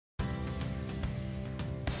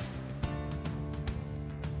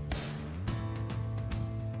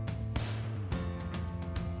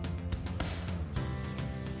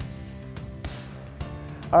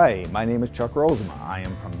Hi, my name is Chuck Rosema. I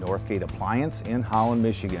am from Northgate Appliance in Holland,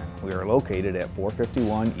 Michigan. We are located at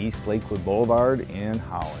 451 East Lakewood Boulevard in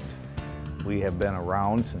Holland. We have been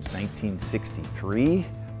around since 1963.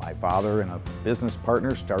 My father and a business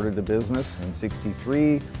partner started the business in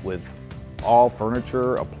 '63 with all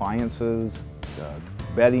furniture, appliances,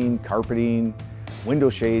 bedding, carpeting, window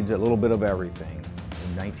shades, a little bit of everything.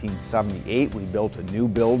 In 1978, we built a new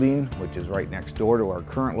building, which is right next door to our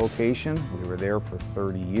current location. We were there for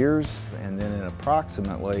 30 years. And then in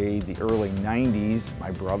approximately the early 90s,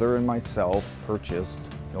 my brother and myself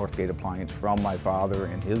purchased Northgate Appliance from my father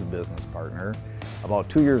and his business partner. About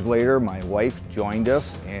 2 years later, my wife joined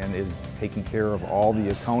us and is taking care of all the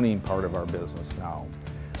accounting part of our business now.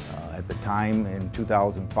 At the time, in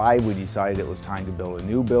 2005, we decided it was time to build a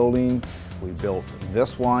new building. We built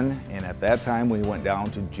this one, and at that time we went down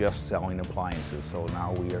to just selling appliances. So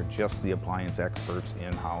now we are just the appliance experts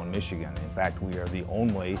in Holland, Michigan. In fact, we are the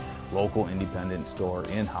only local independent store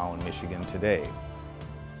in Holland, Michigan today.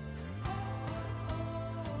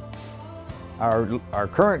 Our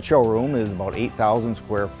current showroom is about 8,000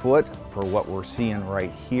 square foot for what we're seeing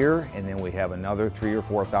right here, and then we have another 3,000 or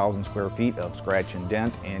 4,000 square feet of scratch and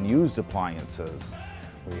dent and used appliances.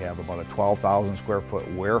 We have about a 12,000 square foot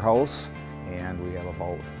warehouse, and we have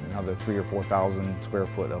about another 3,000 or 4,000 square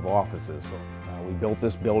foot of offices. So, we built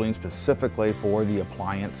this building specifically for the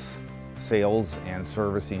appliance sales and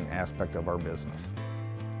servicing aspect of our business.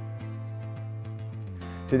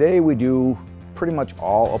 Today we do pretty much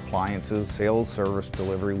all appliances, sales, service,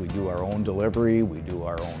 delivery. We do our own delivery, we do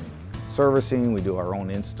our own servicing, we do our own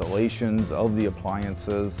installations of the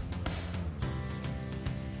appliances.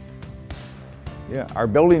 Yeah, our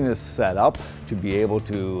building is set up to be able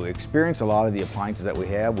to experience a lot of the appliances that we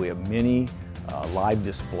have. We have many live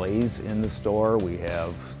displays in the store. We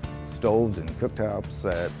have stoves and cooktops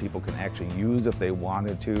that people can actually use if they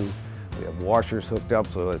wanted to. We have washers hooked up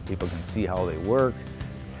so that people can see how they work.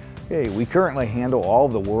 Okay, we currently handle all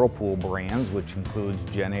of the Whirlpool brands, which includes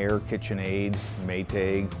JennAir, KitchenAid,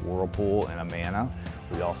 Maytag, Whirlpool, and Amana.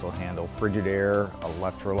 We also handle Frigidaire,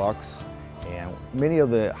 Electrolux, and many of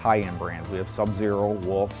the high-end brands. We have Sub-Zero,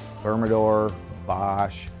 Wolf, Thermador,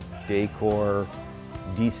 Bosch, Decor,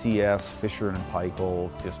 DCS, Fisher & Paykel,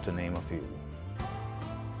 just to name a few.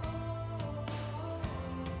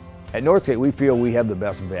 At Northgate, we feel we have the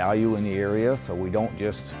best value in the area, so we don't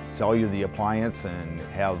just sell you the appliance and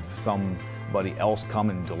have somebody else come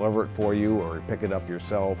and deliver it for you or pick it up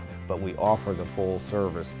yourself, but we offer the full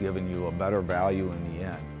service, giving you a better value in the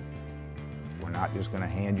end. We're not just going to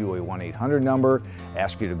hand you a 1-800 number,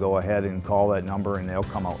 ask you to go ahead and call that number and they'll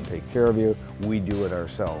come out and take care of you. We do it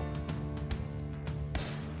ourselves.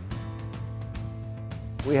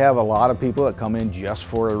 We have a lot of people that come in just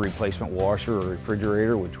for a replacement washer or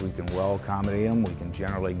refrigerator, which we can well accommodate them. We can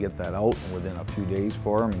generally get that out within a few days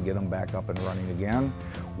for them and get them back up and running again.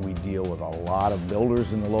 We deal with a lot of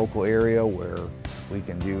builders in the local area where we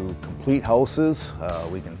can do complete houses.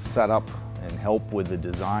 We can set up and help with the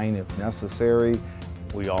design if necessary.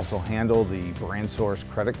 We also handle the Brand Source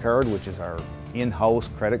credit card, which is our in-house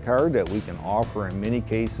credit card that we can offer in many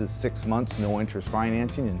cases 6 months no interest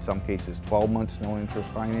financing, in some cases 12 months no interest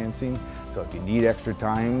financing. So if you need extra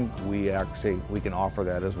time, we can offer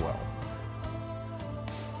that as well.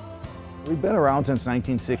 We've been around since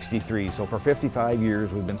 1963, so for 55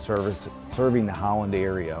 years we've been serving the Holland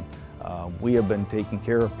area. We have been taking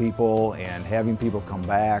care of people and having people come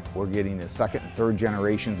back. We're getting the second and third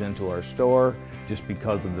generations into our store just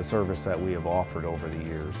because of the service that we have offered over the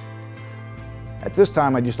years. At this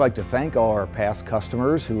time, I'd just like to thank all our past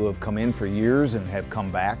customers who have come in for years and have come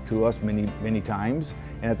back to us many times.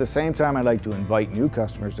 And at the same time, I'd like to invite new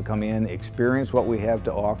customers to come in, experience what we have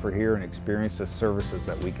to offer here, and experience the services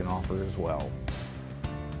that we can offer as well.